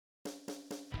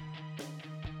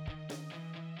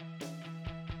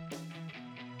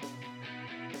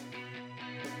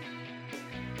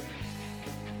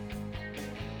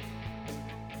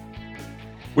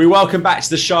We welcome back to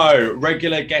the show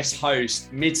regular guest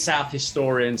host, Mid-South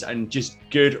historians, and just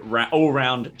good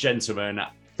all-round gentlemen.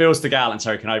 Phil Stegall and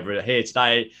Terry Canova here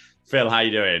today. Phil, how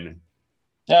you doing?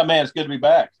 Yeah, man, it's good to be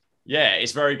back. Yeah,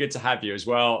 it's very good to have you as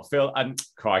well. Phil,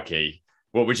 crikey,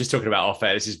 what we're just talking about off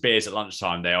air, this is beers at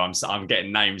lunchtime there. I'm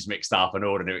getting names mixed up and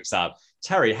ordering mixed up.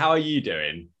 Terry, how are you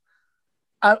doing?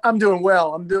 I'm doing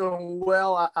well.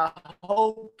 I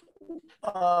hope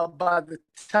by the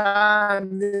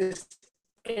time this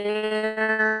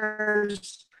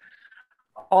airs,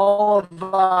 all of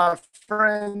our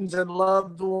friends and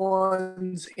loved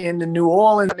ones in the New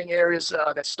Orleans areas,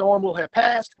 that storm will have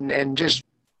passed and just.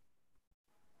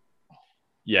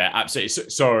 Yeah,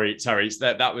 absolutely. Sorry, Terry.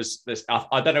 That was this.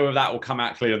 I don't know if that will come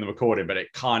out clear on the recording, but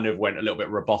it kind of went a little bit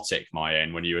robotic my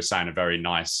end when you were saying a very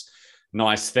nice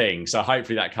thing. So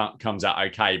hopefully that comes out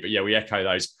okay. But yeah, we echo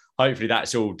those. Hopefully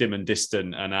that's all dim and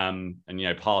distant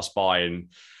and passed by and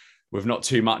with not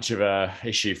too much of a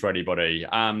issue for anybody.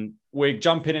 We're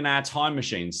jumping in our time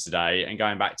machines today and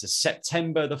going back to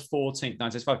September the 14th,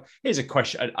 1965. Here's a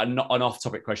question, an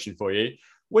off-topic question for you.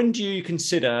 When do you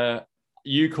consider,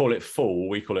 you call it fall,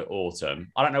 we call it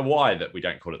autumn. I don't know why that we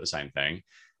don't call it the same thing.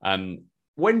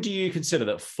 When do you consider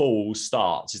that fall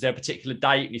starts? Is there a particular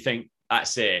date and you think,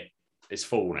 that's it, it's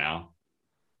fall now?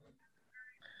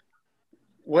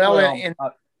 Well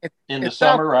in the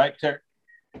summer, right?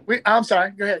 I'm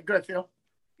sorry. Go ahead, Phil.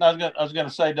 I was going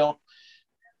to say, I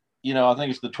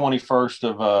think it's the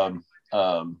 21st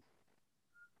of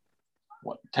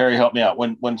Terry, help me out.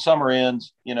 When summer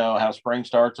ends, how spring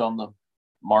starts on the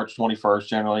March 21st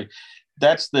generally.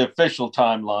 That's the official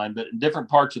timeline, but in different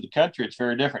parts of the country, it's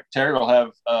very different. Terry will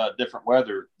have different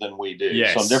weather than we do.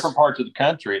 Yes. So in different parts of the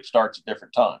country, it starts at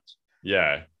different times.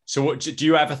 Yeah. So what do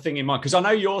you have a thing in mind? Because I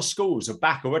know your schools are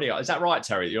back already. Is that right,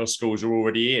 Terry? Your schools are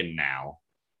already in now?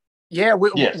 Yeah,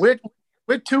 we're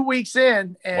 2 weeks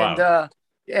in. And wow.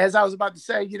 As I was about to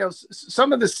say,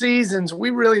 some of the seasons, we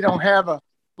really don't have a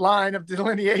line of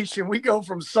delineation. We go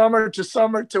from summer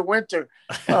to winter.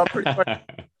 Pretty much.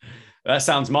 That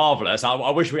sounds marvelous.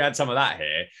 I wish we had some of that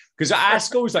here because our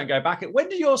schools don't go back. When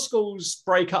do your schools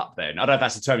break up then? I don't know if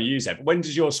that's the term you use there, but when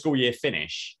does your school year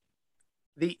finish?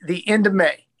 The end of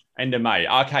May. End of May.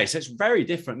 Okay, so it's very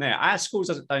different there. Our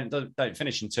schools don't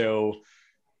finish until.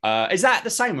 Is that the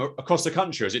same across the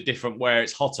country? Or is it different where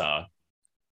it's hotter?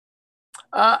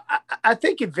 I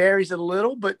think it varies a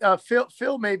little, but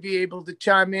Phil may be able to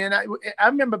chime in. I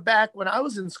remember back when I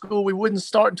was in school, we wouldn't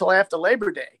start until after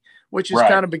Labor Day, which is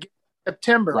kind of beginning of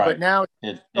September. Right. But now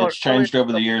it's changed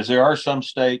over the years. There are some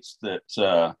states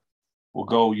that will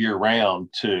go year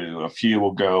round too. A few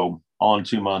will go on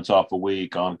 2 months, off a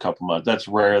week, on a couple months. That's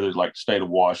rare. There's like the state of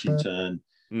Washington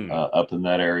up in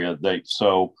that area.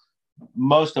 So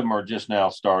most of them are just now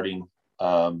starting.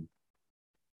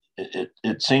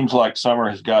 It seems like summer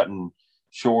has gotten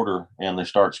shorter and they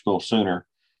start school sooner,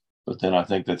 but then I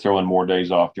think they throw in more days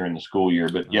off during the school year.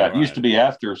 But yeah, It used to be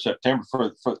after September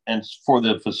for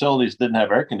the facilities that didn't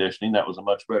have air conditioning. That was a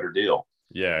much better deal.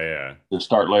 Yeah. To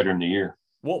start later in the year.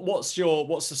 What's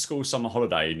the school summer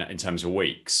holiday in terms of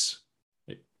weeks?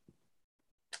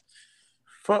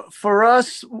 For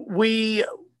us,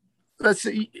 let's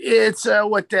see, it's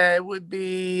what would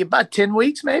be about 10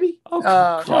 weeks, maybe.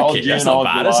 Crikey, that's not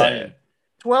bad, is it?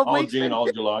 12 all weeks. June, all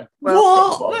July.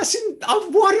 What? Why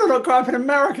did I not grow up in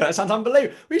America? That sounds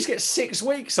unbelievable. We used to get 6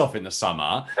 weeks off in the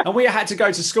summer, and we had to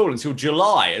go to school until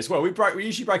July as well. We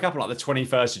usually break up on like the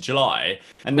 21st of July,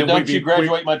 and then don't you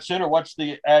graduate much sooner? What's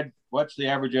the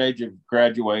average age of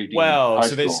graduating? Well,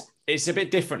 it's a bit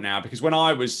different now because when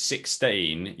I was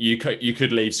 16, you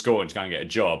could leave school and go and get a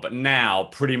job, but now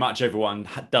pretty much everyone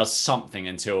does something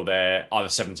until they're either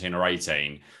 17 or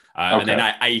 18, and then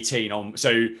at 18 on.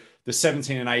 So the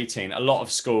 17 and 18, a lot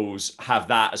of schools have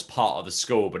that as part of the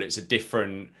school, but it's a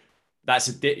different.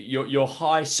 Your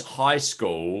high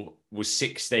school was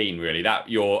 16 really. That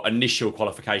your initial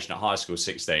qualification at high school is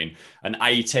 16, and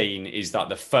 18 is like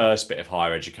the first bit of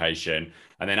higher education,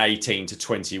 and then 18 to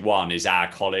 21 is our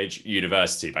college,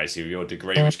 university, basically your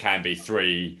degree, which can be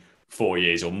 3-4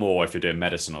 years or more if you're doing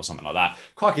medicine or something like that.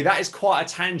 Crikey, that is quite a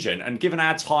tangent, and given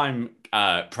our time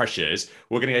pressures,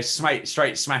 we're going to go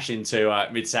straight smash into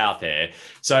Mid-South here.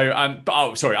 So,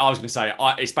 sorry, I was going to say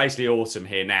it's basically autumn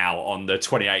here now on the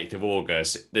 28th of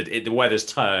August. The weather's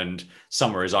turned,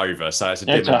 summer is over, so it's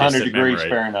 100 degrees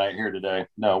Fahrenheit here today.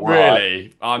 No,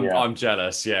 really, I'm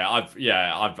jealous. Yeah,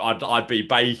 I'd be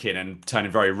baking and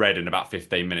turning very red in about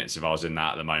 15 minutes if I was in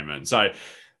that at the moment. So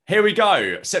Here we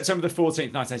go. September the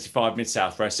 14th, 1985,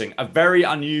 Mid-South Wrestling. A very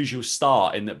unusual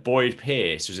start in that Boyd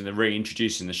Pierce was in the ring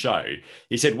introducing the show.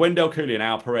 He said Wendell Cooley and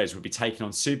Al Perez would be taking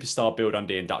on superstar Bill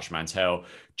Dundee and Dutch Mantell.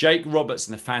 Jake Roberts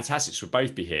and the Fantastics would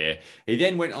both be here. He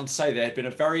then went on to say there had been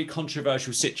a very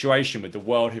controversial situation with the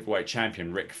World Heavyweight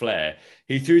Champion, Ric Flair.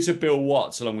 He threw to Bill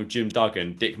Watts along with Jim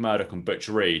Duggan, Dick Murdoch and Butch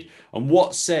Reed. And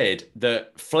Watts said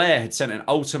that Flair had sent an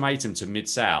ultimatum to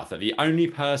Mid-South that the only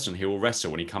person he will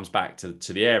wrestle when he comes back to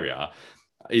the area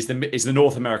is the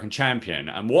North American champion.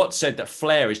 And Watts said that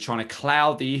Flair is trying to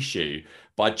cloud the issue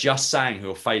by just saying who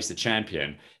will face the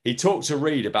champion. He talked to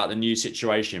Reed about the new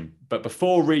situation, but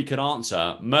before Reed could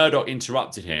answer, Murdoch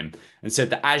interrupted him and said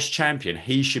that as champion,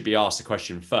 he should be asked the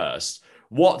question first.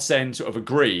 Watts then sort of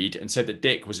agreed and said that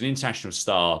Dick was an international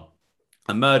star.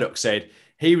 And Murdoch said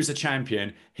he was the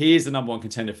champion. He is the number one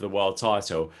contender for the world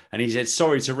title. And he said,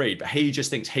 sorry to Reed, but he just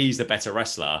thinks he's the better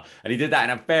wrestler. And he did that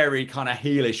in a very kind of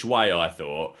heelish way, I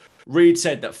thought. Reed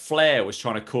said that Flair was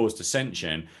trying to cause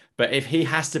dissension, but if he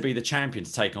has to be the champion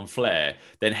to take on Flair,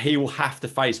 then he will have to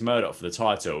face Murdoch for the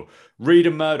title. Reed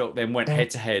and Murdoch then went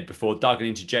head-to-head before Duggan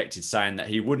interjected, saying that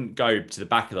he wouldn't go to the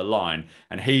back of the line,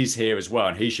 and he's here as well,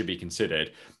 and he should be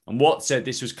considered. And Watts said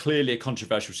this was clearly a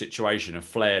controversial situation, and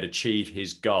Flair had achieved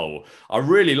his goal. I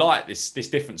really like this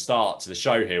different start to the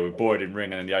show here with Boyd in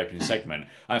ring and in the opening segment.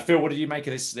 Phil, what did you make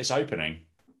of this opening?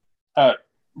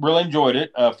 Really enjoyed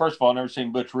it. First of all, I've never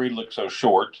seen Butch Reed look so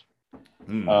short.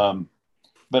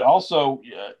 But also,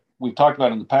 we've talked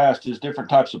about in the past, is different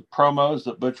types of promos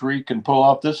that Butch Reed can pull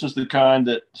off. This is the kind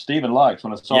that Steven likes.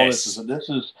 When I saw this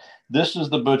is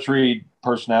the Butch Reed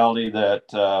personality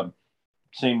that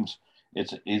seems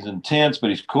he's intense, but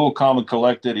he's cool, calm, and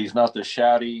collected. He's not the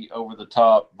shouty,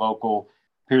 over-the-top vocal.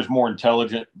 Appears more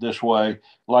intelligent this way.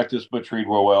 Like this Butch Reed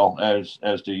real well,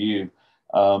 as do you.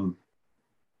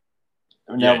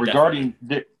 Now, regarding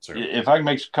Dick, if I can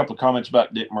make a couple of comments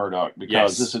about Dick Murdoch,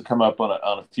 because this had come up on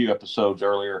a few episodes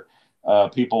earlier.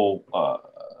 People,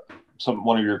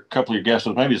 couple of your guests,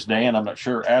 maybe it's Dan, I'm not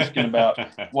sure, asking about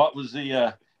what was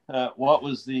the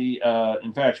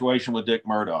infatuation with Dick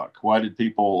Murdoch? Why did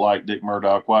people like Dick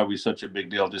Murdoch? Why was he such a big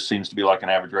deal? Just seems to be like an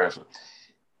average wrestler.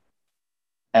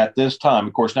 At this time,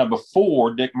 of course, now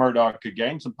before Dick Murdoch could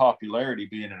gain some popularity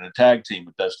being in a tag team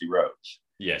with Dusty Rhodes.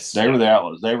 Yes. They were the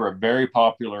Outlaws. They were a very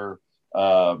popular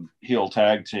heel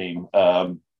tag team,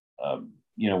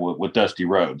 with Dusty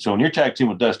Rhodes. So when you're tag team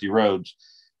with Dusty Rhodes,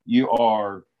 you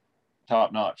are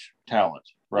top-notch talent,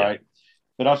 right? Yeah.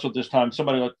 But also at this time,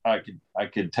 somebody I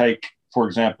could take, for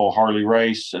example, Harley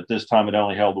Race. At this time, it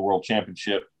only held the world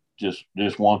championship just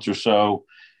once or so.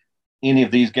 Any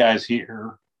of these guys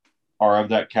here are of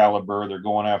that caliber. They're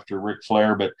going after Ric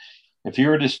Flair, but if you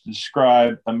were to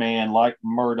describe a man like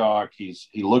Murdoch, he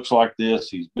looks like this,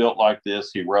 he's built like this,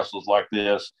 he wrestles like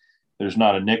this. There's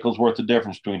not a nickel's worth of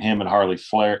difference between him and Harley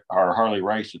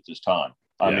Race at this time.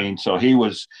 Yeah. I mean, so he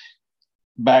was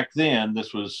back then.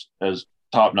 This was as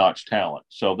top-notch talent.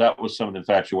 So that was some of the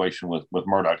infatuation with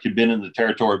Murdoch. He'd been in the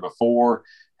territory before,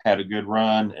 had a good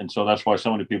run, and so that's why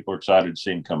so many people are excited to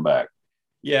see him come back.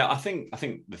 Yeah, I think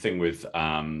the thing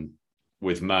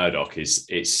with Murdoch is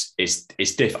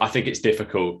I think it's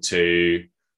difficult to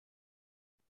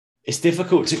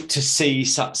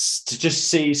just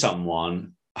see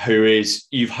someone who is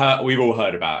we've all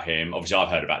heard about him. Obviously, I've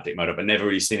heard about Dick Murdoch, but never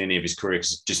really seen any of his career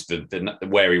because just the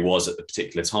where he was at the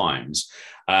particular times.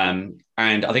 And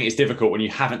I think it's difficult when you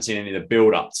haven't seen any of the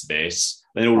build up to this.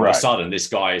 Then all of a sudden, this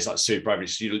guy is like super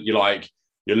average.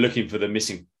 You're looking for the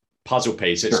missing puzzle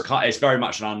piece. It's very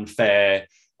much an unfair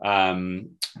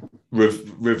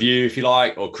review, if you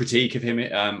like, or critique of him.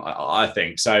 I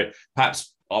think so.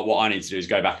 Perhaps what I need to do is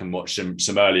go back and watch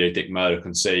some earlier Dick Murdoch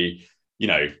and see,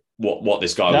 what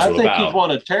this guy was all about. I think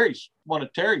he's one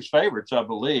of Terry's favorites, I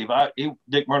believe.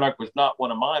 Dick Murdoch was not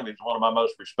one of mine. He was one of my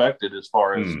most respected as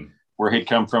far as where he'd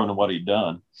come from and what he'd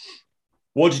done.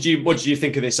 What did you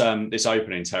think of this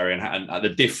opening, Terry, and the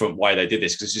different way they did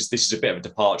this? Because this is a bit of a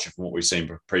departure from what we've seen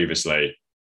previously.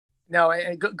 No,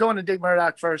 and going to Dick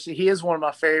Murdoch first, he is one of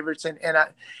my favorites, and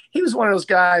he was one of those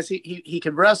guys. He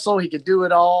could wrestle, he could do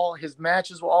it all. His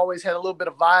matches always had a little bit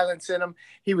of violence in them.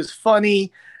 He was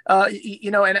funny,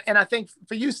 and I think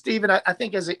for you, Steven, I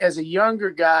think as a younger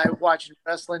guy watching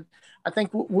wrestling, I think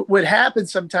what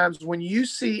happens sometimes when you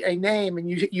see a name and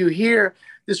you hear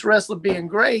this wrestler being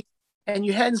great, and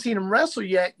you hadn't seen him wrestle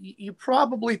yet, you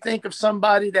probably think of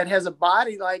somebody that has a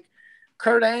body like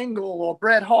Kurt Angle or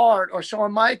Bret Hart or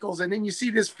Shawn Michaels, and then you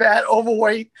see this fat,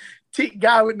 overweight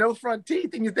guy with no front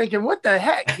teeth, and you're thinking, what the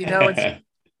heck,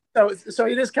 so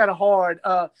it is kind of hard.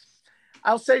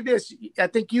 I'll say this. I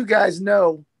think you guys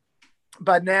know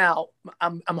by now,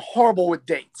 I'm horrible with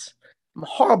dates. I'm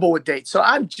horrible with dates. So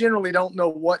I generally don't know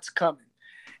what's coming.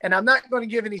 And I'm not going to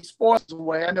give any spoilers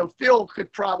away. I know Phil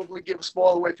could probably give a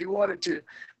spoiler away if he wanted to.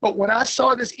 But when I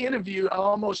saw this interview, I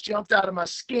almost jumped out of my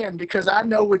skin because I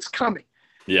know what's coming.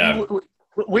 Yeah.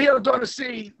 We are going to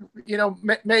see,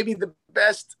 maybe the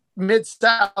best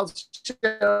Mid-South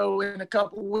show in a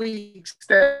couple of weeks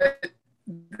that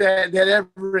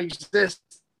ever existed.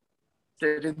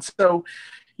 And so,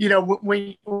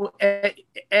 when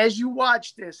as you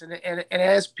watch this and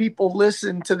as people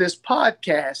listen to this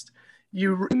podcast,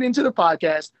 you run into the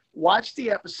podcast, watch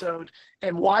the episode,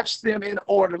 and watch them in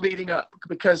order leading up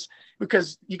because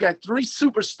you got three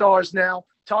superstars now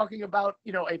talking about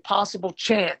a possible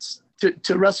chance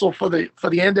to wrestle for the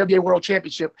NWA World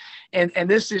Championship, and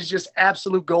this is just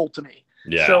absolute gold to me.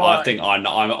 Yeah, so, I think I'm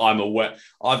aware.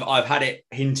 I've had it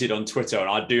hinted on Twitter, and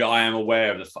I am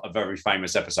aware of a very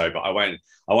famous episode, but I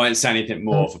won't say anything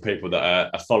more for people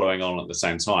that are following on at the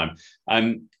same time.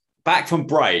 Back from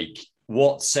break,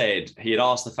 Watt said he had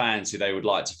asked the fans who they would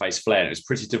like to face Flair, and it was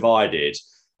pretty divided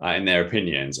in their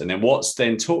opinions. And then Watts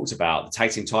then talked about the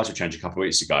tag team title change a couple of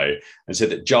weeks ago and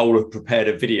said that Joel had prepared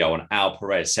a video on Al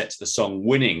Perez set to the song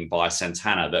Winning by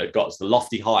Santana that had got to the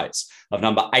lofty heights of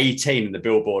number 18 in the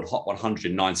Billboard Hot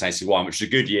 100 in 1981, which is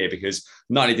a good year because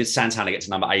not only did Santana get to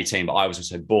number 18, but I was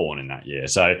also born in that year.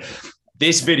 So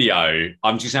this video,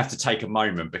 I'm just gonna have to take a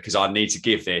moment because I need to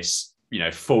give this,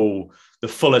 the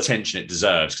full attention it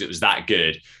deserves because it was that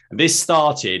good. And this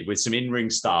started with some in-ring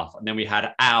stuff. And then we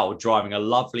had Al driving a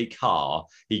lovely car.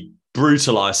 He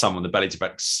brutalized someone, the belly to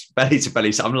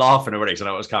belly. I'm laughing already because I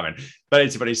know what was coming. Belly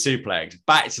to belly suplex,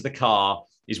 back to the car.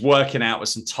 He's working out with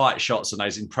some tight shots on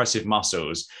those impressive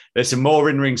muscles. There's some more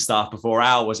in-ring stuff before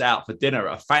Al was out for dinner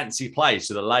at a fancy place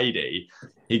with a lady.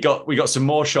 We got some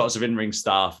more shots of in-ring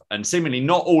stuff, and seemingly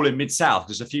not all in Mid-South.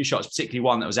 There's a few shots, particularly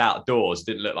one that was outdoors. It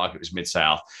didn't look like it was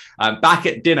Mid-South. Back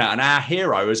at dinner, and our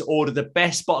hero has ordered the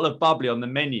best bottle of bubbly on the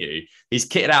menu. He's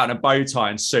kitted out in a bow tie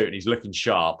and suit, and he's looking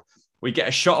sharp. We get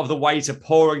a shot of the waiter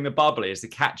pouring the bubbly as the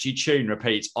catchy tune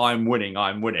repeats, "I'm winning,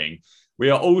 I'm winning." We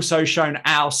are also shown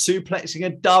Al suplexing a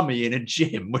dummy in a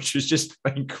gym, which was just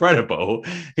incredible.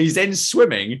 He's then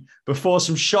swimming before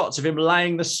some shots of him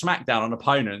laying the smackdown on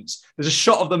opponents. There's a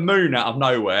shot of the moon out of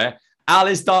nowhere. Al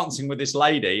is dancing with this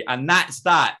lady, and that's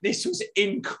that. This was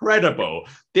incredible.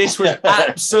 This was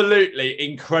absolutely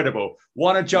incredible.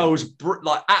 One of Joel's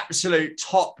absolute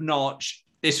top notch.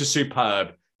 This was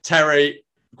superb. Terry,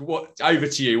 over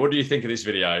to you. What do you think of this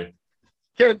video?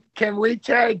 Can we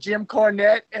tag Jim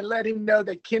Cornette and let him know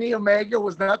that Kenny Omega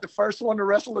was not the first one to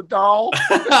wrestle a doll?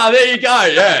 There you go.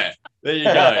 Yeah, there you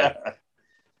go.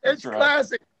 It's right.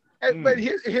 Classic. But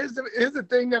here's the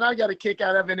thing that I got a kick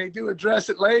out of, and they do address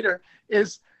it later,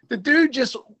 is the dude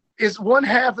just is one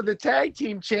half of the tag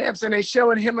team champs, and they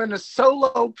showing him in a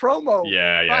solo promo.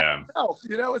 Yeah.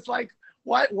 It's like,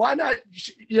 why not,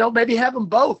 maybe have them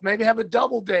both, maybe have a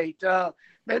double date,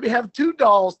 maybe have two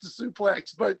dolls to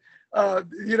suplex, but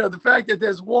the fact that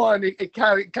there's one, it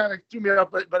kind of threw me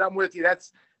up, but I'm with you.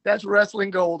 That's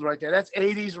wrestling gold right there. That's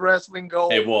 80s wrestling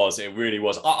gold. It really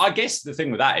was. I guess the thing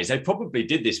with that is they probably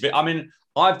did this. I mean,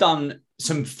 I've done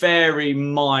some very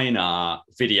minor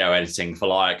video editing for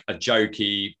like a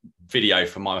jokey video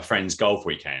for my friends' golf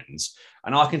weekends.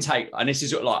 And I can take, and this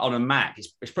is like on a Mac,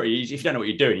 it's pretty easy. If you don't know what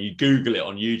you're doing, you Google it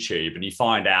on YouTube and you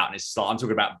find out, and it's like, I'm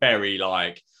talking about very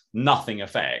like nothing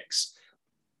effects.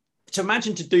 To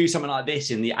imagine to do something like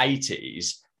this in the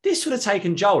 80s, this would have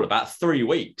taken Joel about 3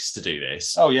 weeks to do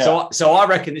this. Oh, yeah. So I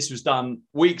reckon this was done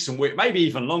weeks and weeks, maybe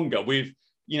even longer with,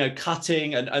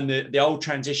 cutting and the old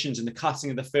transitions and the cutting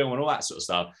of the film and all that sort of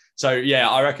stuff. So, yeah,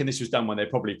 I reckon this was done when they're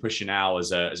probably pushing Al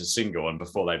as a single and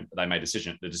before they made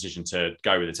the decision to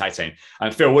go with the tag team.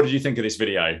 And Phil, what did you think of this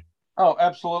video? Oh,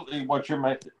 absolutely.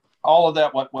 All of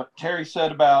that, what Terry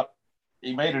said about,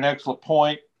 he made an excellent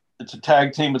point. It's a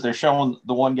tag team, but they're showing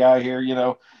the one guy here,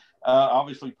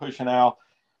 obviously pushing Al.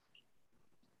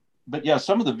 But yeah,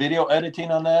 some of the video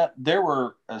editing on that, there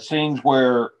were scenes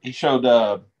where he showed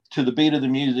to the beat of the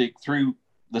music through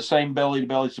the same belly to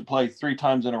belly to play 3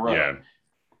 times in a row. Yeah.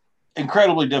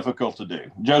 Incredibly difficult to do.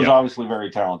 Joe's obviously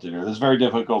very talented here. It's very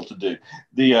difficult to do.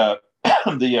 The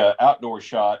outdoor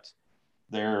shot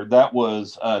there, that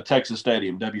was Texas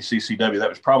Stadium, WCCW. That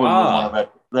was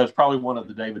probably one of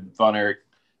the David Von Erich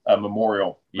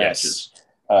memorial matches.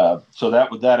 So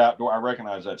that outdoor, I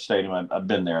recognize that stadium. I've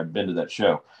been there. I've been to that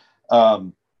show.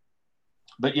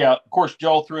 But yeah, of course,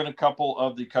 Joel threw in a couple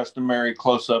of the customary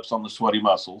close-ups on the sweaty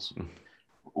muscles,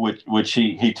 which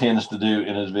he tends to do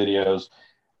in his videos.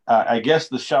 I guess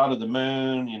the shot of the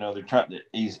moon, they're trying to,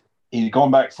 he's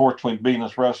going back and forth between being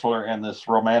this wrestler and this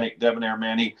romantic debonair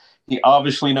man. He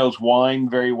obviously knows wine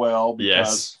very well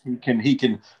because he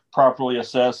can properly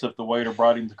assess if the waiter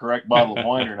brought him the correct bottle of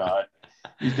wine or not.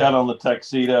 He's got on the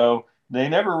tuxedo. They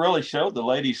never really showed the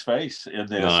lady's face in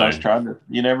this. No. I was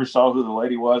you never saw who the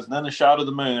lady was. And then the shot of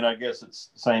the moon, I guess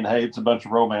it's saying, hey, it's a bunch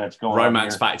of romance going on.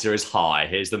 Romance factor is high.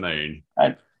 Here's the moon.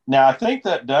 Now, I think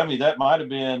that dummy, that might have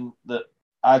been that.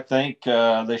 I think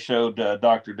they showed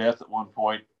Dr. Death at one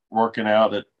point working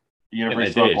out at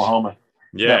University of Oklahoma.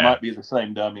 Yeah. That might be the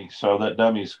same dummy. So that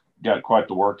dummy's got quite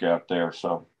the workout there.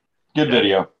 So good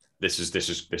video. This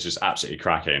is absolutely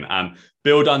cracking.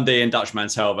 Bill Dundee and Dutch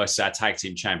Mantell versus our tag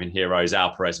team champion heroes,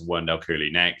 Al Perez and Wendell Cooley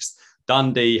next.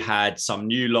 Dundee had some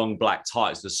new long black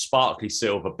tights with a sparkly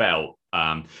silver belt.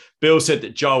 Bill said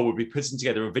that Joel would be putting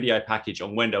together a video package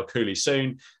on Wendell Cooley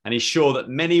soon, and he's sure that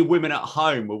many women at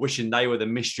home were wishing they were the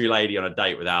mystery lady on a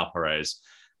date with Al Perez.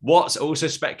 What's also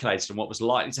speculated on what was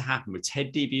likely to happen with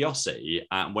Ted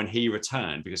DiBiase when he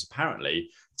returned, because apparently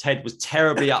Ted was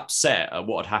terribly upset at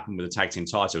what had happened with the tag team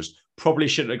titles. Probably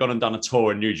shouldn't have gone and done a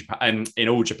tour in New Japan, in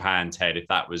All Japan, Ted, if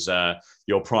that was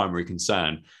your primary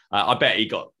concern. I bet he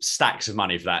got stacks of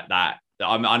money for that.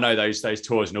 I know those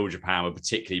tours in All Japan were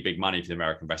particularly big money for the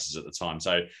American wrestlers at the time.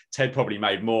 So Ted probably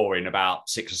made more in about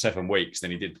 6 or 7 weeks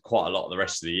than he did quite a lot of the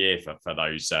rest of the year for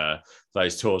those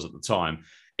tours at the time.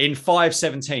 In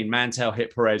 5:17, Mantell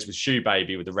hit Perez with Shoe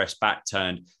Baby with the ref's back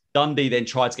turned. Dundee then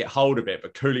tried to get hold of it,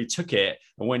 but Cooley took it.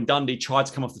 And when Dundee tried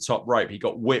to come off the top rope, he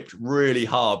got whipped really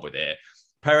hard with it.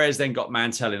 Perez then got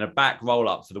Mantell in a back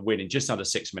roll-up for the win in just under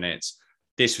 6 minutes.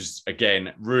 This was,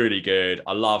 again, really good.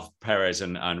 I love Perez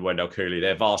and Wendell Cooley.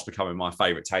 They're fast becoming my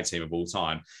favourite tag team of all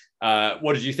time.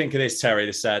 What did you think of this, Terry,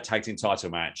 this tag team title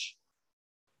match?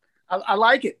 I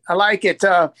like it. I like it.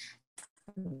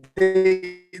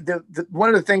 One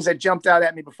of the things that jumped out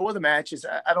at me before the match is,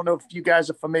 I don't know if you guys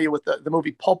are familiar with the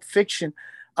movie Pulp Fiction.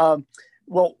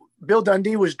 Well, Bill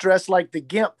Dundee was dressed like the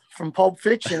Gimp from Pulp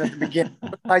Fiction at the beginning,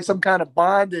 like some kind of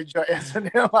bondage or S&M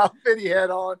outfit he had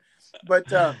on.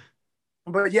 But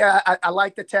yeah, I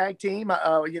like the tag team.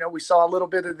 We saw a little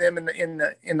bit of them in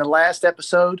the last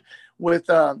episode with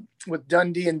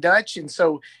Dundee and Dutch, and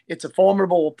so it's a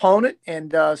formidable opponent.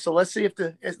 And so let's see if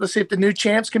the new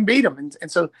champs can beat them.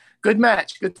 And so good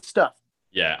match, good stuff.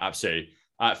 Yeah, absolutely.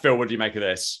 Phil, what do you make of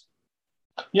this?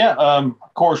 Yeah,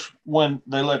 of course, when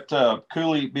they let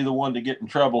Cooley be the one to get in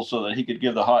trouble so that he could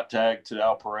give the hot tag to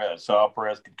Al Perez, so Al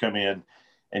Perez could come in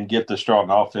and get the strong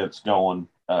offense going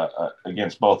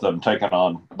against both of them, taking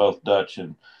on both Dutch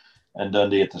and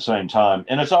Dundee at the same time.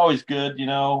 And it's always good,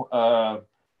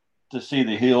 to see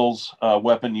the heels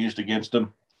weapon used against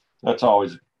them. That's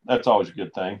always a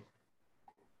good thing.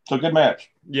 So good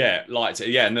match. Yeah, liked it.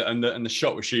 Yeah, and the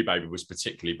shot with Shoe Baby was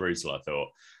particularly brutal, I thought.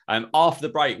 After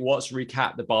the break, Watts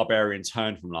recapped the Barbarian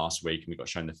turn from last week, and we got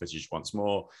shown the footage once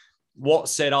more.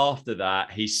 Watts said after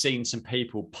that he's seen some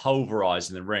people pulverized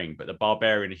in the ring, but the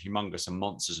Barbarian are humongous and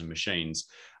monsters and machines.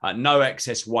 No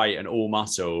excess weight and all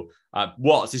muscle.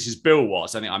 Watts, this is Bill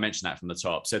Watts, I think I mentioned that from the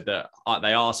top, said that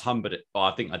they asked Humperdinck,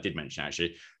 I think I did mention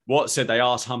actually, Watts said they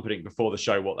asked Humperdinck before the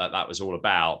show what that was all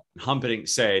about. Humperdinck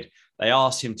said they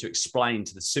asked him to explain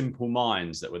to the simple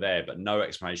minds that were there, but no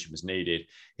explanation was needed.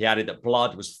 He added that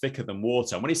blood was thicker than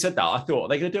water. And when he said that, I thought, are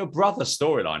they going to do a brother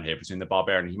storyline here between the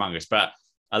Barbarian and Humongous? But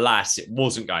alas, it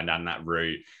wasn't going down that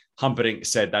route. Humperdinck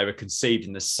said they were conceived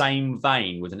in the same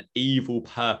vein with an evil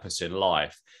purpose in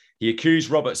life. He accused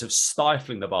Roberts of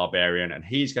stifling the Barbarian, and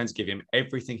he's going to give him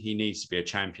everything he needs to be a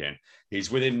champion.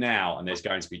 He's with him now, and there's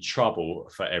going to be trouble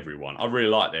for everyone. I really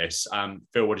like this.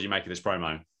 Phil, what did you make of this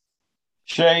promo?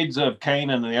 Shades of Kane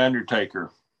and The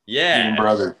Undertaker. Yeah.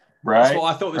 Brother, right? That's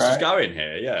what I thought this was going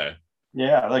here, yeah.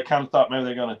 Yeah, they kind of thought maybe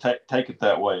they're going to take it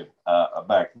that way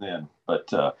back then.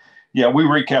 But, yeah, we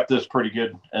recapped this pretty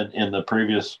good in the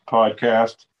previous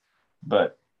podcast.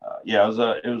 But, yeah,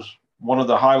 it was one of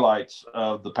the highlights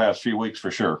of the past few weeks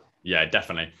for sure. Yeah,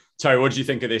 definitely. Terry, what did you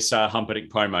think of this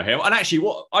Humperdinck promo here? And actually,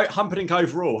 Humperdinck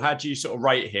overall, how do you sort of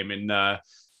rate him in the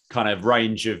kind of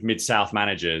range of Mid-South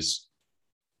managers?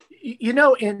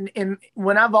 In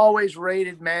when I've always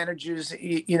rated managers,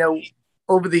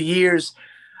 over the years,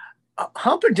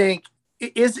 Humperdinck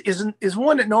is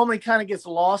one that normally kind of gets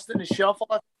lost in the shuffle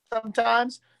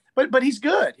sometimes. But he's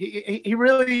good. He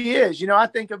really is. I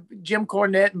think of Jim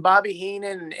Cornette and Bobby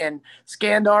Heenan and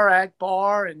Skandar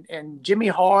Akbar and Jimmy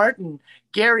Hart and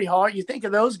Gary Hart. You think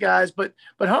of those guys, but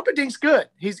Humperdinck's good.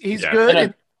 He's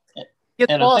good.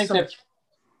 And I think that,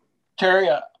 Terry,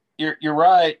 you're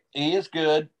right. He is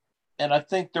good. And I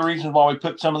think the reason why we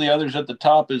put some of the others at the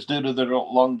top is due to their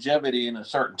longevity in a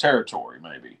certain territory,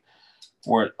 maybe.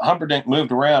 where Humperdinck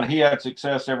moved around. He had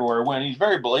success everywhere he went. He's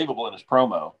very believable in his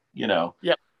promo,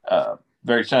 Yep.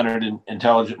 Very centered and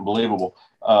intelligent and believable.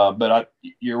 But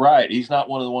you're right. He's not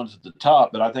one of the ones at the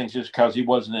top, but I think it's just because he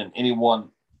wasn't in any one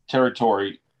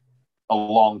territory a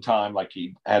long time like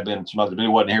he had been in some other, but he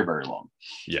wasn't here very long.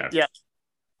 Yeah. Yeah.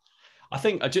 I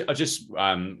think I just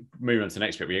moving on to the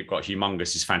next bit, we've got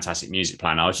Humongous' fantastic music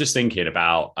plan. I was just thinking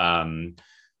about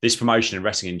this promotion and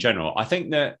wrestling in general. I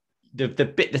think that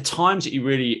the times that you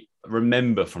really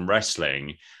remember from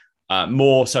wrestling,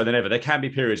 more so than ever, there can be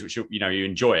periods which you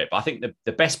enjoy it. But I think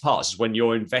the best parts is when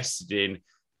you're invested in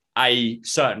a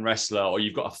certain wrestler, or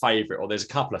you've got a favorite, or there's a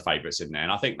couple of favorites in there.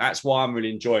 And I think that's why I'm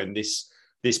really enjoying this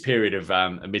period of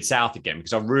Mid-South again,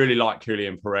 because I really like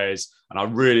Julian Perez and I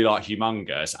really like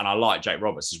Humongous and I like Jake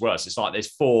Roberts as well. So it's like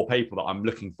there's 4 people that I'm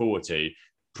looking forward to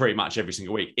pretty much every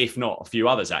single week, if not a few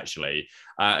others actually.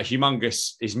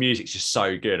 Humongous, his music's just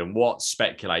so good. And what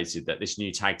speculated that this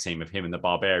new tag team of him and the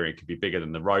Barbarian could be bigger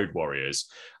than the Road Warriors.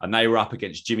 And they were up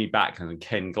against Jimmy Backlund and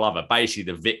Ken Glover,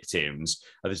 basically the victims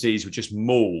of the disease, were just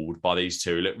mauled by these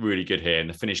two. Looked really good here. And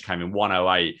the finish came in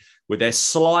 108 with their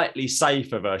slightly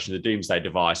safer version of the Doomsday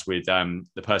Device, with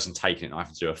the person taking it and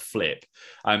having to do a flip.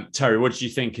 Terry, what did you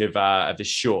think of this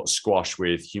short squash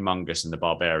with Humongous and the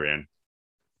Barbarian?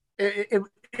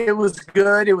 It was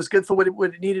good. It was good for what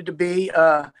it needed to be.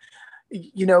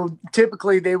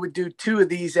 Typically they would do 2 of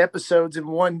these episodes in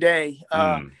one day.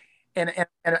 And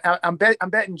I'm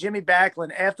betting Jimmy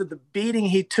Backlund, after the beating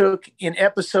he took in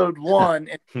episode 1,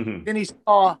 and then he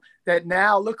saw that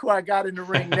now look who I got in the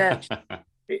ring next.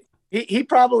 He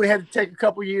probably had to take a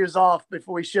couple years off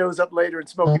before he shows up later in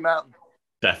Smoky Mountain.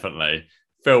 Definitely.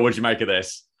 Phil, what did you make of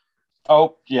this?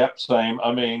 Oh, yeah, same.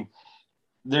 I mean,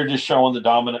 they're just showing the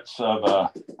dominance of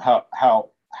how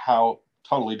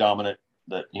totally dominant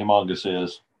that Humongous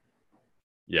is.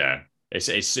 Yeah, it's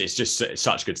just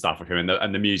such good stuff with him,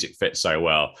 and the music fits so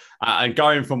well. And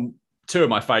going from 2 of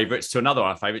my favorites to another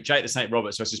one of my favorite, Jake the Snake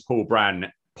Roberts versus Paul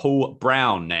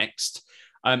Brown next.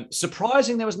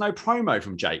 Surprising there was no promo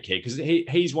from Jake here, because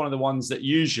he's one of the ones that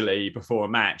usually before a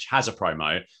match has a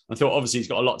promo. I thought obviously he's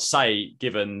got a lot to say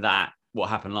given that what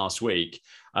happened last week,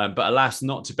 but alas,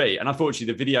 not to be. And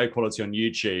unfortunately, the video quality on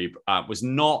YouTube was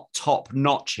not top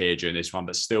notch here during this one,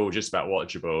 but still just about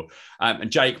watchable.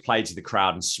 And Jake played to the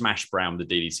crowd and smashed Brown with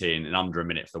the DDT in under a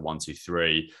minute for the 1, 2,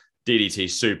 3. DDT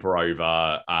super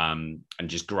over, and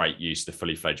just great use of the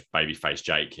fully fledged babyface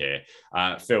Jake here.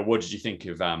 Phil, what did you think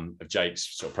of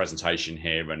Jake's sort of presentation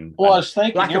here? And I was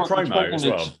thinking lack of promo as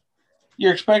well.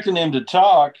 You're expecting him to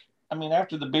talk. I mean,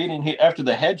 after the beating, after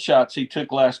the headshots he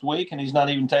took last week, and he's not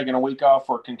even taking a week off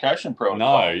for concussion protocol.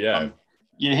 No, yeah.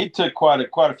 He took quite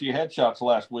a few headshots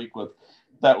last week with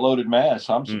that loaded mask.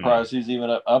 So I'm surprised he's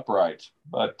even upright.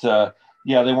 But they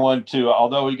wanted to,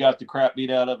 although he got the crap beat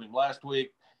out of him last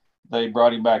week, they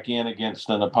brought him back in against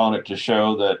an opponent to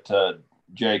show that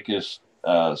Jake is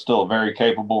still a very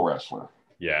capable wrestler.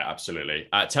 Yeah, absolutely.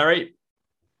 Terry?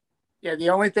 Yeah, the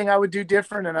only thing I would do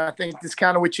different, and I think this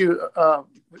kind of what you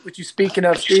speaking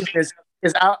of, Steve, is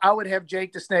I would have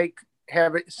Jake the Snake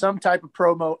have some type of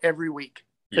promo every week,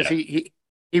 because he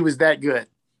was that good.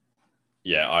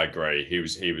 Yeah, I agree. He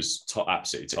was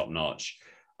absolutely top notch.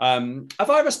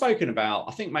 Have I ever spoken about?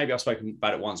 I think maybe I've spoken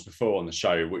about it once before on the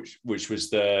show, which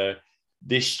was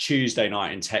this Tuesday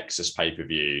night in Texas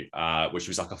pay-per-view, which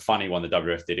was like a funny one the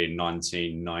WF did in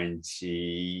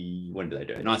 1990. When did they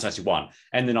do it? 1991.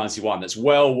 End of 91. That's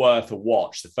well worth a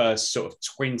watch. The first sort of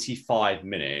 25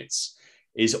 minutes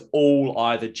is all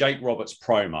either Jake Roberts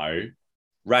promo,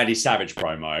 Randy Savage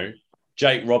promo,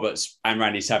 Jake Roberts and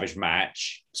Randy Savage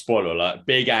match, spoiler alert,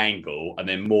 big angle, and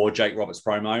then more Jake Roberts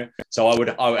promo. So I would,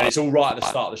 and it's all right at the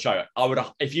start of the show. I would,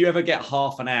 if you ever get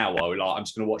half an hour, like I'm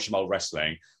just going to watch some old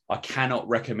wrestling, I cannot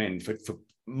recommend for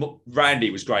Randy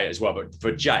was great as well, but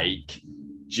for Jake,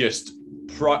 just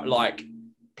like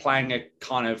playing a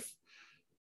kind of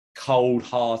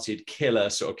cold-hearted killer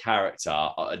sort of character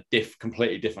at a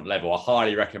completely different level. I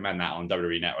highly recommend that on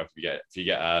WWE Network if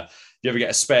you ever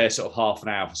get a spare sort of half an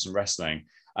hour for some wrestling.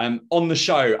 On the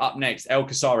show, up next, El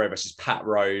Casario versus Pat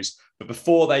Rose. But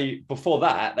before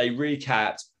that, they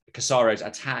recapped Casario's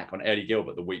attack on Eddie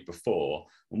Gilbert the week before.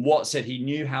 And Watt said he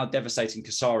knew how devastating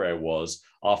Casario was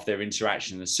after their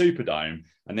interaction in the Superdome,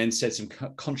 and then said some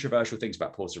controversial things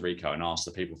about Puerto Rico and asked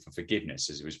the people for forgiveness,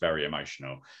 as it was very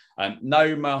emotional.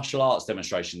 No martial arts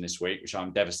demonstration this week, which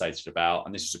I'm devastated about.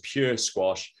 And this was a pure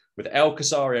squash with El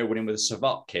Casario winning with a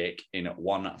savate kick in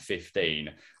 1:15.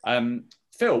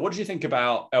 Phil, what do you think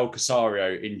about El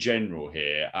Casario in general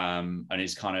here, and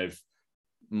his kind of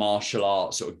martial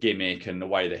arts sort of gimmick and the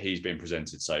way that he's been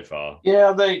presented so far?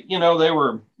 Yeah, they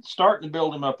were starting to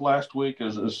build him up last week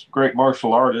as a great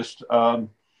martial artist. I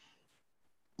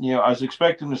was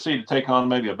expecting to take on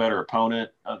maybe a better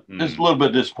opponent. Just a little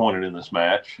bit disappointed in this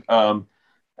match.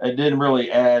 It didn't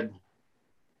really add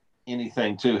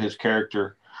anything to his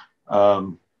character.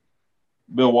 Bill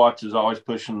Watts is always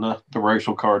pushing the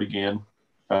racial card again.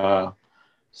 But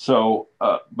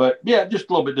yeah, just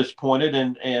a little bit disappointed,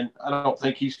 and I don't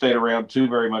think he stayed around too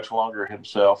very much longer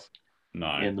himself.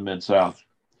 No. In the Mid-South.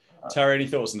 Terry, any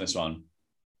thoughts on this one?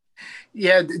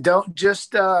 Yeah,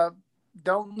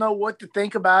 don't know what to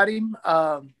think about him.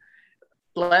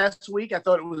 Last week, I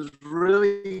thought it was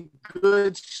really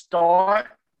good start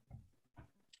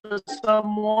for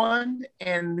someone,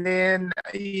 and then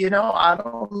I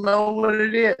don't know what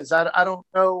it is. I don't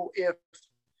know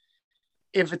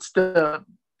if it's the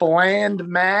bland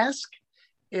mask,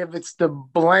 if it's the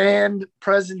bland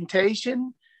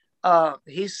presentation.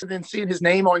 He's been seeing his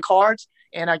name on cards,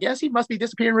 and I guess he must be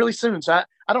disappearing really soon. So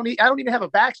I don't even have a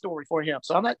backstory for him.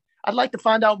 So I'd like to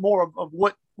find out more of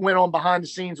what went on behind the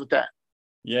scenes with that.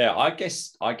 Yeah,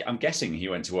 I'm guessing he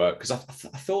went to work because I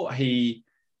thought he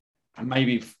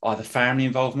maybe either family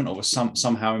involvement or was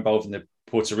somehow involved in the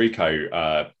Puerto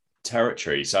Rico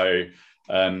territory. So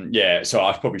so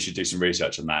I probably should do some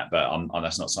research on that, but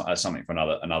that's something for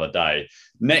another day.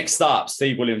 Next up,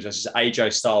 Steve Williams versus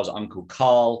AJ Styles' Uncle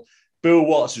Carl. Bill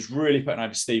Watts was really putting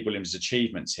over Steve Williams'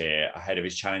 achievements here ahead of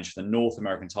his challenge for the North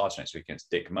American title next week against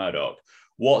Dick Murdoch.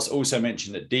 Watts also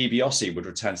mentioned that DiBiase would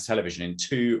return to television in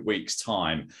 2 weeks'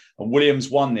 time, and Williams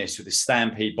won this with his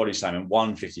Stampede body slam in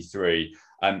 1:53.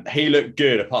 He looked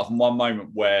good, apart from one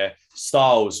moment where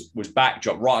Styles was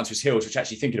backdropped right onto his heels, which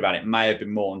actually thinking about it may have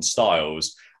been more on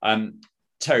Styles.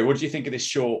 Terry, what do you think of this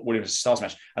short Williams-Styles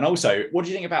match? And also, what do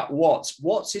you think about Watts?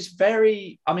 Watts is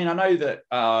very, I know that,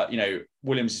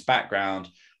 Williams' background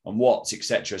and Watts,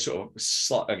 etc.,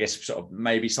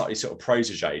 maybe slightly sort of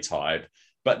protege type,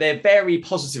 but they're very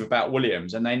positive about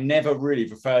Williams and they never really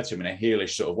refer to him in a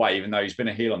heelish sort of way, even though he's been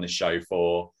a heel on this show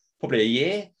for probably a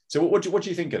year. So what do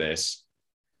you think of this?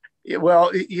 Yeah,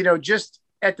 well, just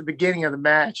at the beginning of the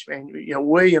match, man,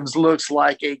 Williams looks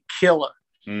like a killer.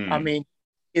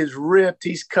 He's ripped,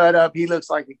 he's cut up, he looks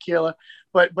like a killer.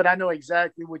 But I know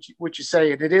exactly what you're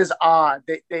saying. It is odd.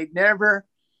 They never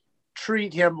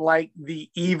treat him like the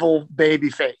evil baby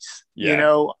face,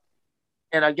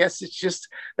 and I guess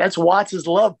that's Watts'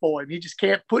 love for him. He just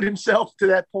can't put himself to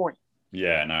that point.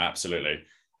 Yeah, no, absolutely.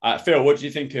 Phil, what do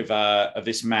you think of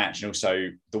this match and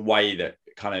also the way that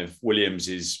kind of Williams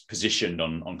is positioned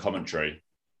on commentary?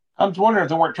 I was wondering if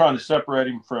they weren't trying to separate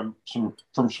him from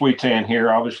Sweet Tan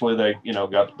here. Obviously, they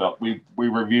got the belt. We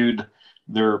reviewed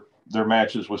their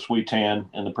matches with Sweet Tan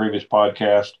in the previous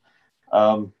podcast.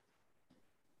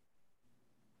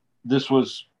 This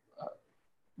was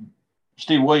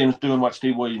Steve Williams doing what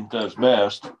Steve Williams does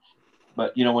best.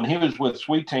 But when he was with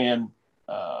Sweet Tan,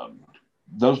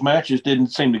 those matches didn't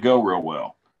seem to go real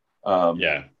well.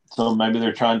 So maybe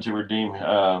they're trying to redeem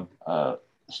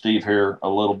Steve here a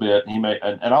little bit. He may,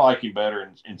 and I like him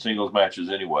better in singles matches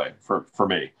anyway. For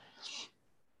me.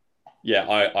 Yeah,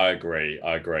 I agree.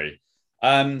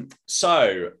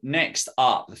 So next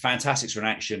up, the Fantastics were in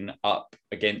action up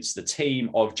against the team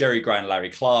of Jerry Gray and Larry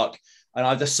Clark. And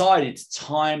I decided to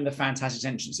time the Fantastics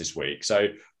entrance this week. So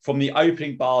from the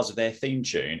opening bars of their theme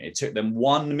tune, it took them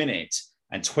 1 minute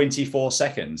and 24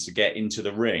 seconds to get into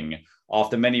the ring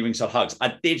after many ringside hugs.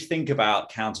 I did think about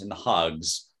counting the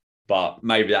hugs, but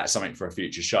maybe that's something for a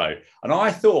future show. And I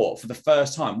thought for the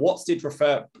first time, Watts did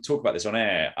talk about this on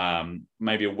air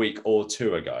maybe a week or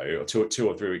two ago, or two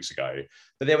or 3 weeks ago,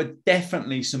 that there were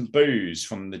definitely some boos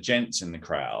from the gents in the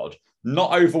crowd.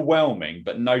 Not overwhelming,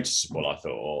 but noticeable, I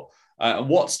thought.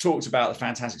 Watts talked about the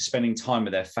Fantastics spending time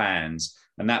with their fans,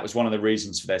 and that was one of the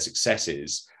reasons for their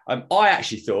successes. I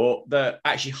actually thought that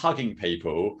actually hugging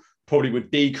people probably would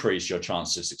decrease your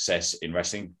chances of success in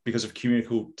wrestling because of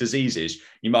communicable diseases.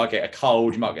 You might get a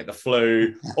cold, you might get the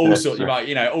flu, all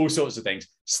sorts of things.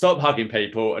 Stop hugging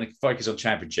people and focus on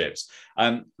championships.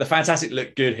 The Fantastic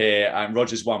looked good here, and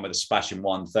Rogers won with a splash in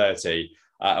 1:30.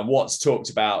 And Watts talked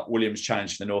about Williams'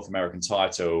 challenge for the North American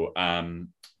title.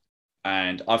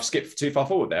 And I've skipped too far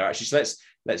forward there, actually. So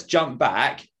let's jump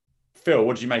back. Phil,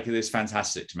 what did you make of this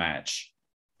Fantastics match?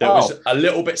 That was a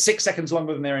little bit 6 seconds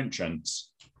longer than their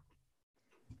entrance.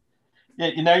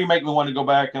 Yeah, now you make me want to go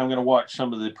back, and I'm going to watch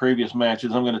some of the previous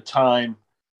matches. I'm going to time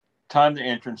the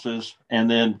entrances and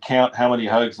then count how many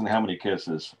hugs and how many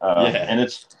kisses. And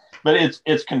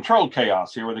it's controlled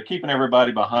chaos here, where they're keeping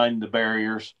everybody behind the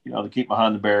barriers. They keep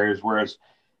behind the barriers, whereas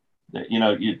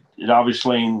it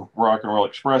obviously in Rock and Roll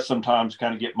Express sometimes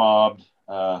kind of get mobbed.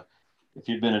 If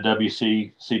you'd been a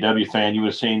WCCW fan, you would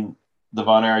have seen the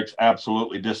Von Erichs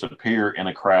absolutely disappear in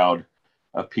a crowd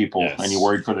of people, Yes. and you're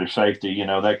worried for their safety,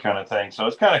 that kind of thing. So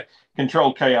it's kind of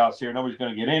controlled chaos here. Nobody's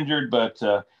going to get injured, but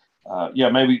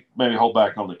maybe hold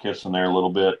back on the kissing there a little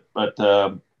bit. But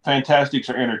Fantastics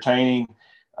are entertaining.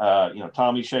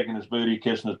 Tommy shaking his booty,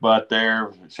 kissing his butt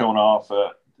there, showing off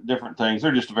different things.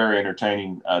 They're just a very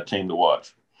entertaining team to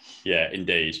watch. Yeah,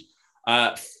 indeed.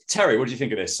 Terry, what do you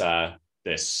think of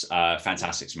this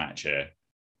Fantastics match here?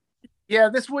 Yeah,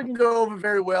 this wouldn't go over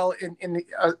very well in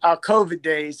our COVID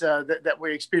days that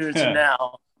we're experiencing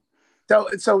now.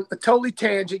 So a totally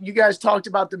tangent. You guys talked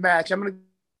about the match.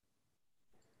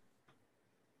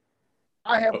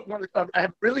 I have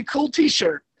a really cool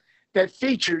T-shirt that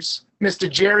features Mr.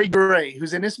 Jerry Gray,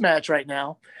 who's in this match right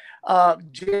now.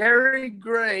 Jerry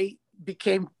Gray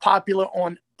became popular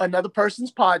on another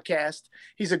person's podcast.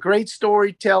 He's a great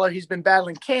storyteller. He's been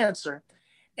battling cancer,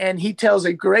 and he tells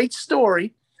a great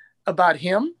story about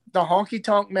him, the Honky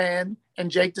Tonk Man, and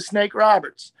Jake the Snake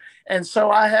Roberts. And so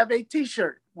I have a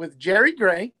T-shirt with Jerry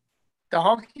Gray, the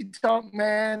Honky Tonk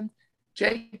Man,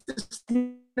 Jake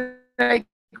the Snake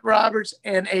Roberts,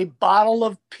 and a bottle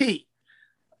of pee.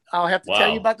 I'll have to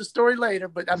tell you about the story later,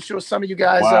 but I'm sure some of you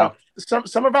guys,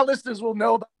 some of our listeners will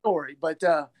know about the story. But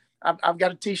I've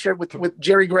got a T-shirt with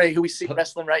Jerry Gray, who we see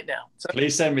wrestling right now. So,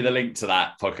 please send me the link to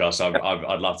that podcast.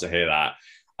 I'd love to hear that.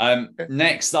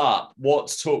 Next up,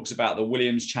 Watts talks about the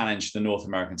Williams Challenge to the North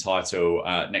American title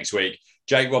next week.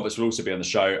 Jake Roberts will also be on the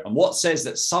show. And Watts says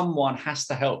that someone has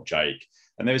to help Jake.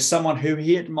 And there is someone who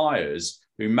he admires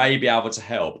who may be able to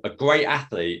help, a great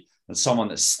athlete and someone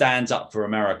that stands up for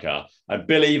America. And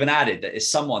Bill even added that it's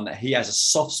someone that he has a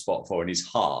soft spot for in his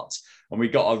heart. And we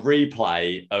got a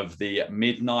replay of the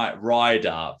Midnight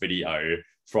Rider video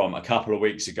from a couple of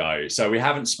weeks ago. So we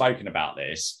haven't spoken about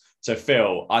this. So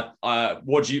Phil,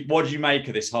 what do you make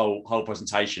of this whole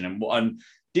presentation? And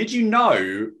did you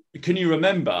know? Can you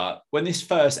remember when this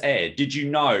first aired? Did you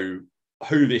know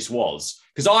who this was?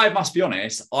 Because I must be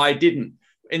honest, I didn't.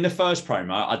 In the first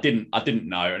promo, I didn't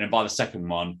know, and then by the second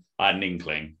one, I had an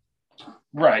inkling.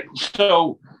 Right.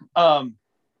 So,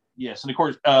 yes, and of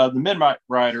course, the Midnight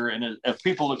Rider. And if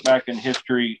people look back in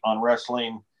history on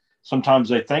wrestling, sometimes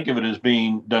they think of it as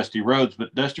being Dusty Rhodes,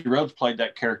 but Dusty Rhodes played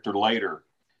that character later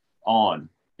on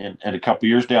and a couple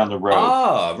years down the road.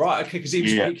 Oh, right. Okay.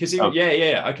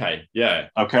 Okay. Yeah.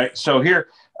 Okay. So here,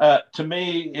 to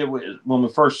me, it was, when we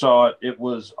first saw it, it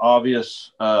was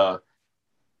obvious.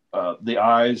 The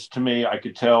eyes, to me, I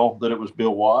could tell that it was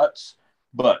Bill Watts,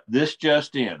 but this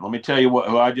just in, let me tell you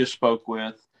who I just spoke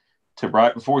with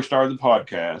right before we started the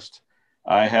podcast.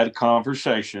 I had a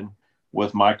conversation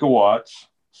with Micah Watts,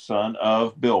 son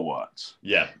of Bill Watts.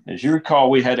 Yeah. As you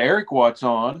recall, we had Eric Watts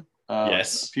on,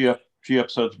 yes, a few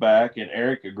episodes back, and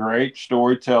Eric, a great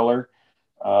storyteller,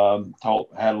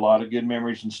 had a lot of good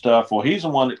memories and stuff. Well, he's the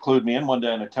one that clued me in one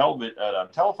day in a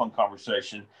telephone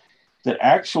conversation that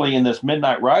actually in this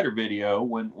Midnight Rider video,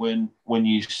 when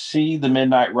you see the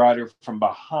Midnight Rider from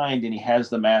behind and he has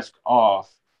the mask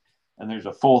off and there's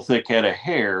a full thick head of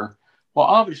hair, well,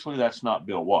 obviously that's not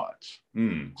Bill Watts.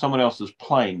 Someone else is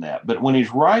playing that. But when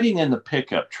he's riding in the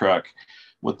pickup truck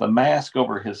with the mask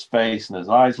over his face and his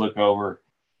eyes look over,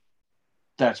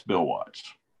 that's Bill Watts.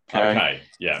 Okay.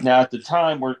 Yeah. Now at the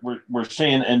time we're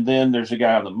seeing, and then there's a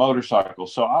guy on the motorcycle.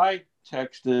 So I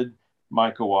texted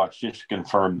Micah Watts just to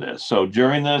confirm this. So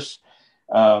during this,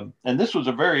 and this was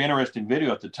a very interesting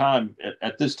video at the time.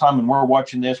 At this time when we're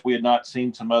watching this, we had not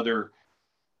seen some other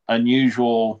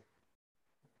unusual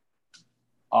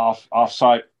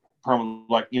off-site promo,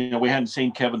 like, we hadn't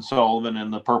seen Kevin Sullivan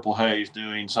and the Purple Haze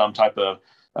doing some type of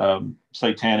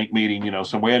satanic meeting,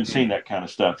 so we hadn't seen that kind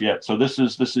of stuff yet. So this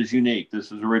is unique.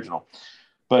 This is original.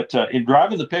 But in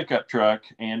driving the pickup truck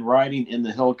and riding in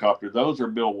the helicopter, those are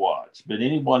Bill Watts. But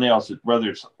anyone else, whether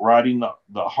it's riding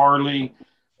the Harley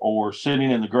or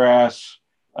sitting in the grass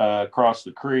across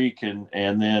the creek and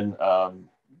then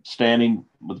standing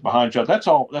with behind shot, that's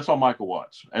all Michael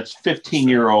Watts. That's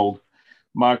 15-year-old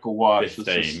Michael Watts.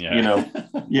 15,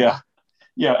 yeah.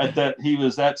 At that, he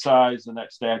was that size and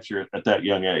that stature at that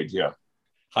young age. Yeah.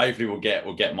 Hopefully we'll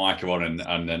get Micah on in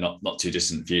the not too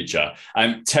distant future.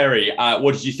 Terry,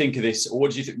 what did you think of this?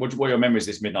 What are your memories of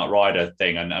this Midnight Rider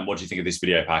thing, and what do you think of this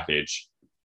video package?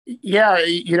 Yeah,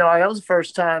 that was the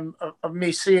first time of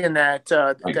me seeing that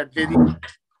video.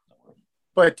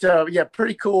 But yeah,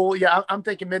 pretty cool. Yeah, I'm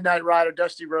thinking Midnight Rider,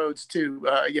 Dusty Rhodes too.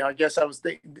 Yeah, I guess I was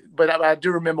thinking, but I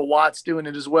do remember Watts doing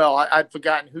it as well. I'd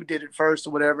forgotten who did it first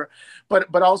or whatever.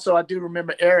 But also I do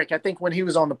remember Eric. I think when he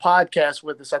was on the podcast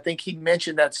with us, I think he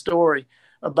mentioned that story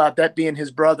about that being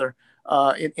his brother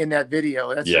in that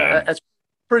video. That's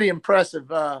pretty impressive.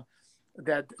 That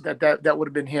would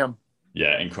have been him.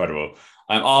 Yeah, incredible.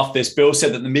 After this, Bill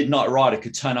said that the Midnight Rider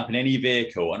could turn up in any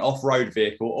vehicle, an off-road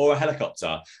vehicle or a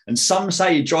helicopter. And some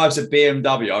say he drives a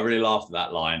BMW. I really laughed at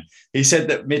that line. He said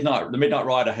that the Midnight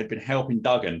Rider had been helping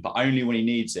Duggan, but only when he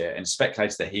needs it, and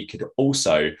speculated that he could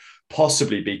also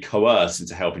possibly be coerced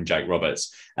into helping Jake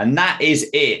Roberts. And that is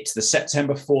it. The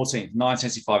September 14th,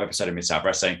 1985 episode of Mid-South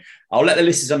Wrestling. I'll let the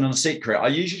listeners in on a secret. I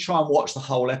usually try and watch the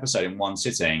whole episode in one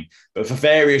sitting, but for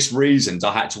various reasons,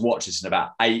 I had to watch this in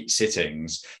about 8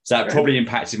 sittings. So that probably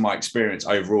impacted my experience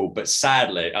overall, but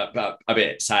sadly, a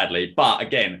bit sadly. But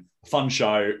again, fun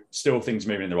show, still things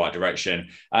moving in the right direction.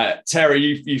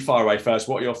 Terry, you fire away first.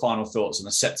 What are your final thoughts on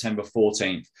the September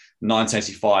 14th,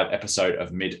 1985 episode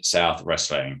of Mid-South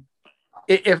Wrestling?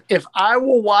 If I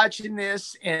were watching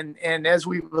this and as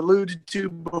we've alluded to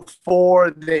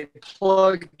before, they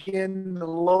plug in the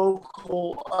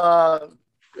local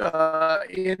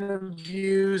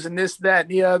interviews and this, that, and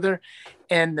the other,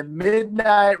 and the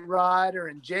Midnight Rider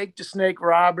and Jake the Snake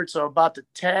Roberts are about to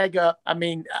tag up, I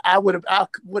mean, I would have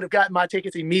gotten my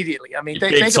tickets immediately. I mean,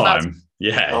 think about,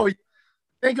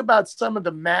 think about some of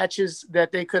the matches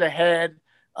that they could have had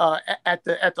at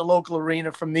the local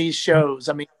arena from these shows.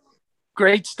 I mean,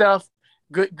 great stuff.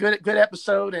 Good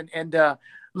episode, and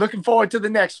looking forward to the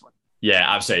next one. Yeah,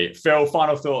 absolutely. Phil,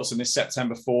 final thoughts on this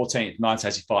September 14th,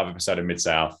 1985 episode of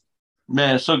Mid-South.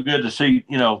 Man, it's so good to see,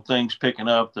 things picking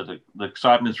up, that the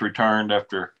excitement's returned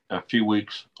after a few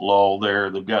weeks lull there.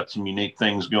 They've got some unique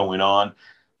things going on.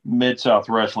 Mid-South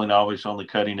Wrestling, always on the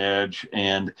cutting edge.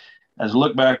 And as I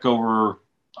look back over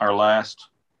our last,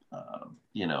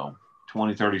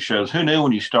 20, 30 shows, who knew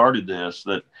when you started this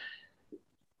that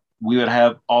we would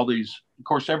have all these, of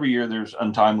course, every year there's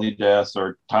untimely deaths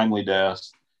or timely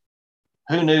deaths.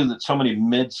 Who knew that so many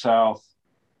Mid-South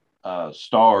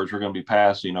stars were going to be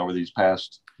passing over these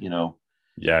past, a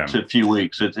few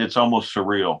weeks? It's almost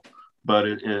surreal, but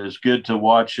it is good to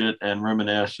watch it and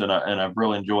reminisce. And I've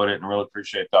really enjoyed it and really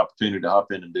appreciate the opportunity to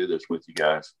hop in and do this with you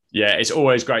guys. Yeah, it's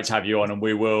always great to have you on, and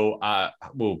we will.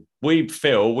 We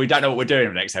feel we don't know what we're doing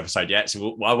in the next episode yet,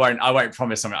 so I won't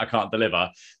promise something I can't deliver.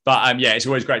 But it's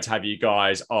always great to have you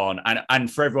guys on, and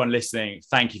for everyone listening,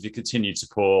 thank you for continued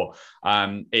support.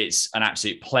 It's an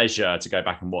absolute pleasure to go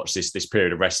back and watch this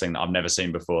period of wrestling that I've never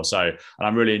seen before. So, and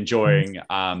I'm really enjoying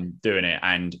doing it,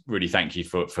 and really thank you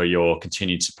for your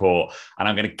continued support. And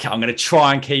I'm gonna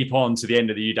try and keep on to the end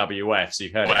of the UWF. So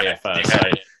you've heard it here first. So,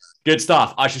 good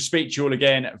stuff. I shall speak to you all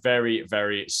again very,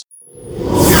 very soon.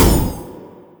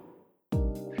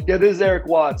 Yeah, this is Eric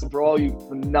Watts, and for all you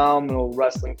phenomenal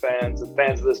wrestling fans and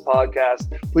fans of this podcast,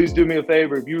 please do me a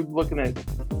favor. If you're looking at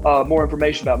more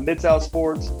information about Mid-South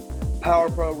Sports, Power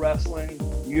Pro Wrestling,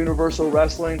 Universal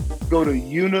Wrestling, go to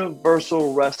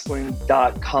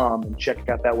universalwrestling.com and check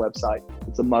out that website.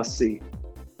 It's a must-see.